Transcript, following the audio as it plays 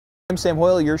I'm Sam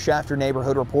Hoyle, your Shafter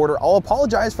neighborhood reporter. I'll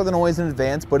apologize for the noise in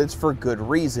advance, but it's for good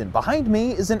reason. Behind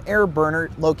me is an air burner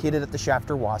located at the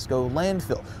Shafter-Wasco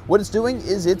landfill. What it's doing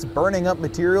is it's burning up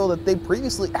material that they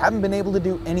previously haven't been able to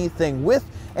do anything with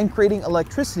and creating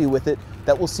electricity with it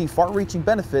that will see far-reaching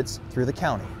benefits through the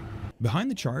county.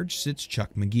 Behind the charge sits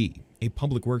Chuck McGee, a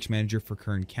public works manager for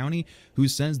Kern County, who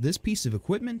says this piece of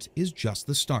equipment is just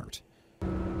the start.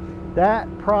 That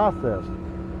process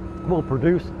will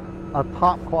produce a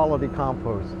top quality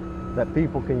compost that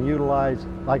people can utilize,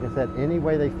 like I said, any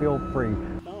way they feel free.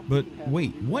 But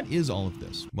wait, what is all of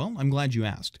this? Well, I'm glad you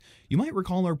asked. You might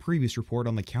recall our previous report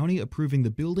on the county approving the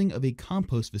building of a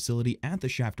compost facility at the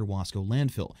Shafter-Wasco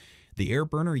landfill. The air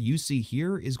burner you see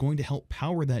here is going to help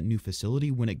power that new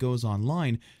facility when it goes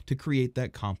online to create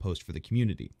that compost for the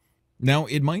community. Now,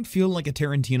 it might feel like a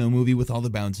Tarantino movie with all the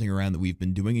bouncing around that we've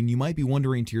been doing, and you might be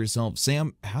wondering to yourself,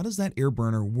 Sam, how does that air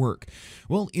burner work?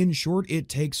 Well, in short, it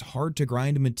takes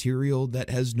hard-to-grind material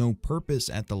that has no purpose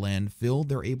at the landfill.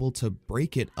 They're able to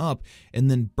break it up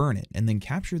and then burn it, and then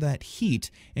capture that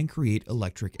heat and create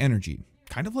electric energy,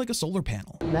 kind of like a solar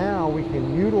panel. Now we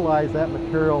can utilize that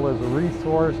material as a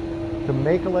resource to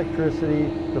make electricity,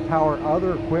 to power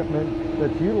other equipment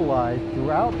that's utilized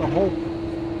throughout the whole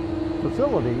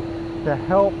facility to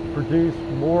help produce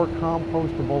more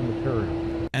compostable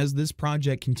material. As this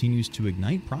project continues to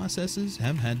ignite, processes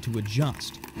have had to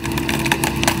adjust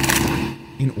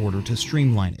in order to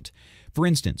streamline it. For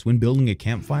instance, when building a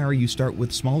campfire, you start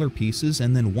with smaller pieces,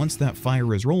 and then once that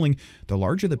fire is rolling, the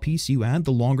larger the piece you add,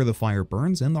 the longer the fire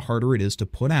burns and the harder it is to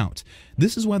put out.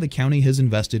 This is why the county has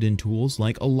invested in tools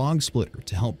like a log splitter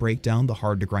to help break down the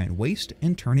hard-to-grind waste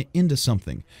and turn it into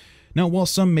something. Now, while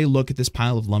some may look at this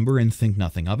pile of lumber and think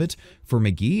nothing of it, for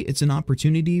McGee, it's an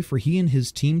opportunity for he and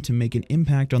his team to make an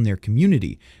impact on their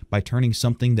community by turning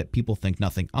something that people think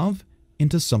nothing of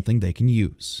into something they can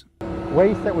use.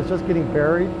 Waste that was just getting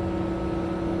buried,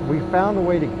 we found a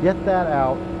way to get that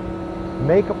out,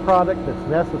 make a product that's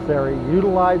necessary,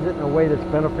 utilize it in a way that's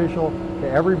beneficial to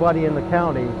everybody in the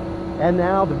county, and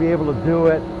now to be able to do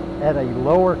it at a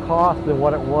lower cost than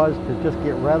what it was to just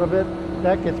get rid of it.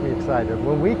 That gets me excited.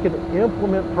 When we can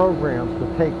implement programs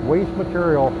to take waste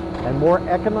material and more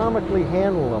economically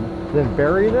handle them than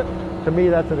burying it, to me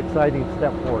that's an exciting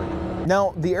step forward.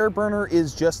 Now, the air burner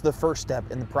is just the first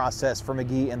step in the process for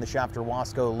McGee and the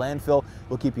Shafter-Wasco landfill.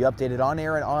 We'll keep you updated on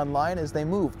air and online as they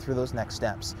move through those next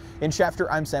steps. In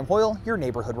Shafter, I'm Sam Hoyle, your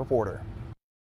neighborhood reporter.